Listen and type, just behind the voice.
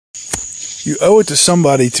You owe it to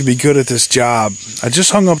somebody to be good at this job. I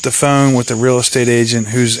just hung up the phone with a real estate agent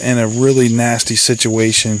who's in a really nasty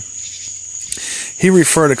situation. He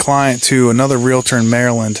referred a client to another realtor in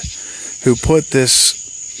Maryland who put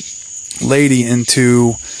this lady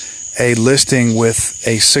into a listing with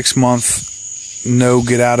a 6-month no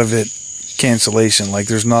get out of it cancellation. Like,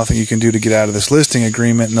 there's nothing you can do to get out of this listing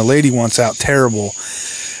agreement, and the lady wants out terrible.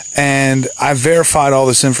 And I verified all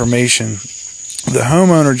this information. The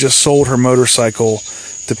homeowner just sold her motorcycle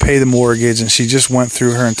to pay the mortgage, and she just went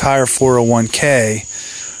through her entire 401k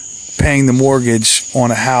paying the mortgage on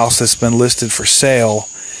a house that's been listed for sale,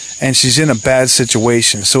 and she's in a bad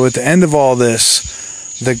situation. So at the end of all this,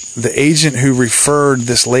 the agent who referred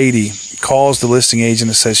this lady calls the listing agent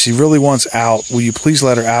and says, she really wants out. Will you please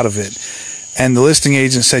let her out of it? And the listing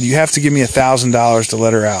agent said, you have to give me $1,000 to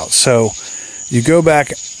let her out. So you go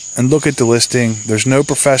back and look at the listing. There's no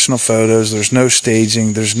professional photos. There's no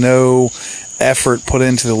staging. There's no effort put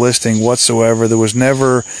into the listing whatsoever. There was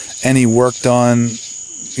never any work done,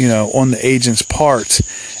 on the agent's part.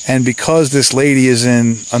 And because this lady is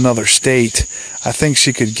in another state, I think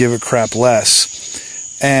she could give a crap less.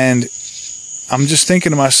 And I'm just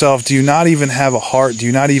thinking to myself, do you not even have a heart? Do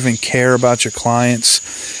you not even care about your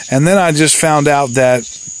clients? And then I just found out that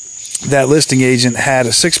listing agent had a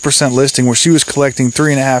 6% listing where she was collecting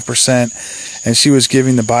 3.5%, and she was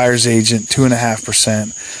giving the buyer's agent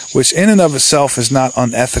 2.5%, which in and of itself is not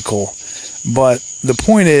unethical. But the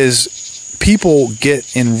point is, people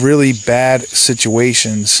get in really bad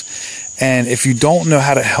situations, and if you don't know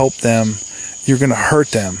how to help them, you're going to hurt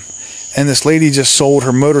them. And this lady just sold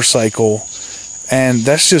her motorcycle, and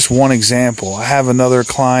that's just one example. I have another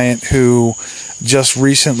client who just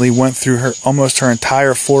recently went through almost her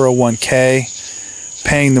entire 401k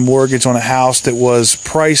paying the mortgage on a house that was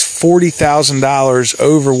priced $40,000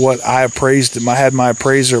 over what I appraised it. I had my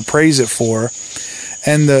appraiser appraise it for,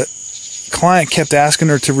 and the client kept asking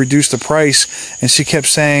her to reduce the price, and she kept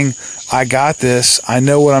saying, I got this, I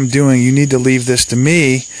know what I'm doing, you need to leave this to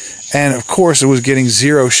me. And of course it was getting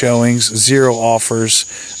 0 showings, 0 offers,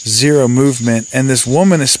 0 movement, and this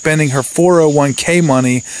woman is spending her 401k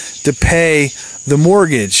money to pay the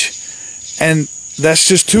mortgage. And that's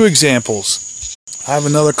just 2 examples. I have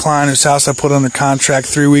another client whose house I put under contract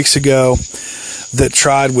 3 weeks ago that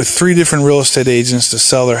tried with 3 different real estate agents to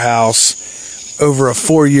sell their house over a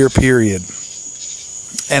 4-year period.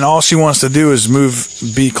 And all she wants to do is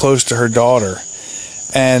be close to her daughter.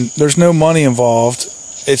 And there's no money involved.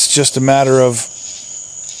 It's just a matter of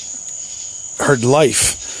her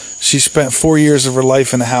life. She spent 4 years of her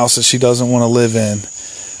life in a house that she doesn't want to live in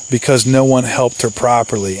because no one helped her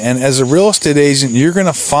properly. And as a real estate agent, you're going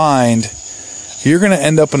to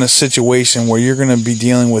end up in a situation where you're going to be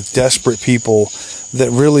dealing with desperate people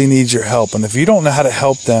that really need your help. And if you don't know how to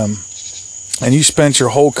help them, and you spent your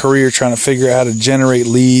whole career trying to figure out how to generate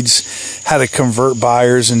leads, how to convert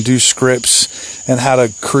buyers and do scripts, and how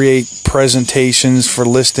to create presentations for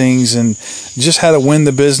listings, and just how to win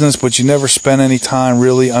the business, but you never spent any time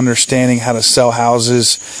really understanding how to sell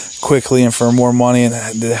houses quickly and for more money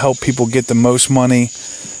and to help people get the most money,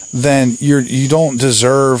 then you don't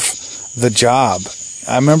deserve the job.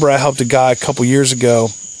 I remember I helped a guy a couple years ago,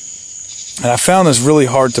 and I found this really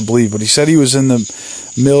hard to believe, but he said he was in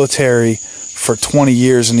the military for 20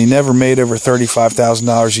 years, and he never made over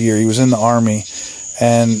 $35,000 a year. He was in the Army,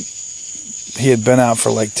 and he had been out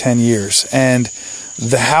for like 10 years. And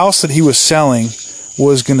the house that he was selling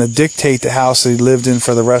was going to dictate the house that he lived in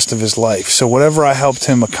for the rest of his life. So whatever I helped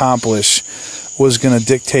him accomplish was going to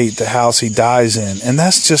dictate the house he dies in. And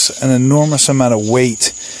that's just an enormous amount of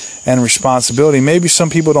weight and responsibility. Maybe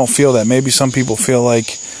some people don't feel that. Maybe some people feel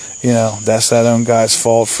like, that's that own guy's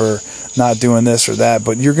fault for not doing this or that.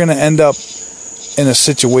 But you're going to end up in a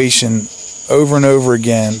situation over and over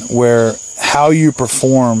again where how you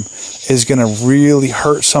perform is going to really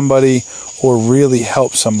hurt somebody or really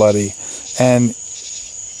help somebody. And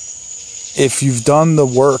if you've done the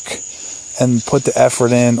work and put the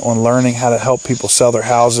effort in on learning how to help people sell their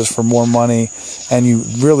houses for more money, and you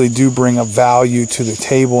really do bring a value to the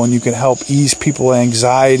table, and you can help ease people's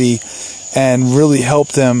anxiety and really help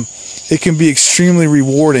them, it can be extremely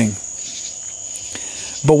rewarding.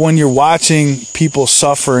 But when you're watching people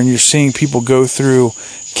suffer and you're seeing people go through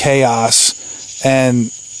chaos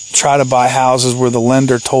and try to buy houses where the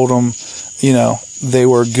lender told them, they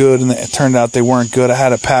were good, and it turned out they weren't good. I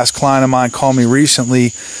had a past client of mine call me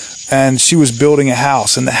recently, and she was building a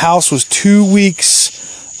house, and the house was 2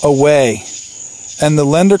 weeks away. And the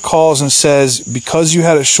lender calls and says, because you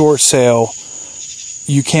had a short sale,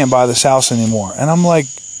 you can't buy this house anymore. And I'm like,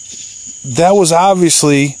 that was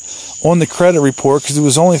obviously on the credit report, because it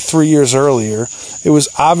was only 3 years earlier. It was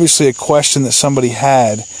obviously a question that somebody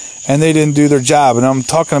had, and they didn't do their job. And I'm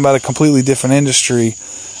talking about a completely different industry,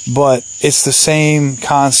 but it's the same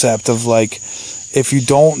concept of like, if you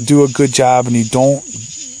don't do a good job and you don't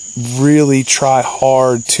really try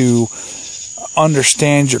hard to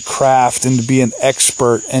understand your craft and to be an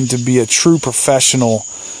expert and to be a true professional,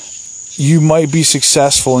 you might be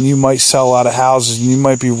successful and you might sell a lot of houses and you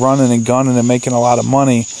might be running and gunning and making a lot of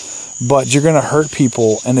money, but you're going to hurt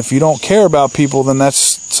people. And if you don't care about people, then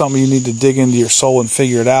that's something you need to dig into your soul and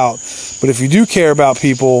figure it out. But if you do care about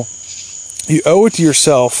people, you owe it to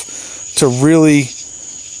yourself to really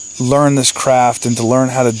learn this craft and to learn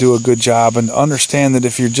how to do a good job, and understand that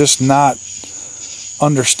if you're just not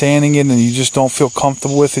understanding it and you just don't feel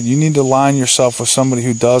comfortable with it, you need to align yourself with somebody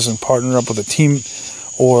who does and partner up with a team,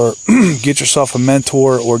 or get yourself a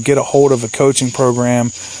mentor, or get a hold of a coaching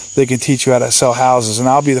program that can teach you how to sell houses. And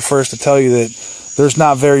I'll be the first to tell you that there's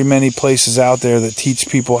not very many places out there that teach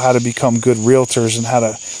people how to become good realtors and how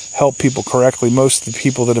to help people correctly. Most of the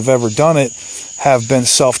people that have ever done it have been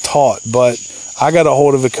self-taught, but I got a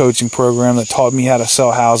hold of a coaching program that taught me how to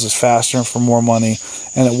sell houses faster and for more money,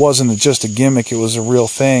 and it wasn't just a gimmick, it was a real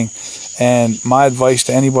thing. And my advice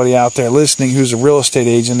to anybody out there listening who's a real estate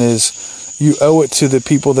agent is, you owe it to the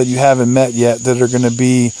people that you haven't met yet that are going to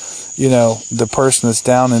be, you know, the person that's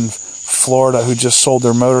down in Florida who just sold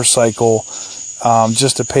their motorcycle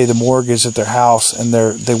just to pay the mortgage at their house, and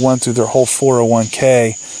they went through their whole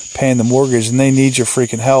 401k paying the mortgage, and they need your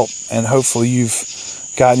freaking help. And hopefully you've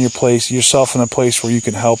gotten yourself in a place where you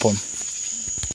can help them.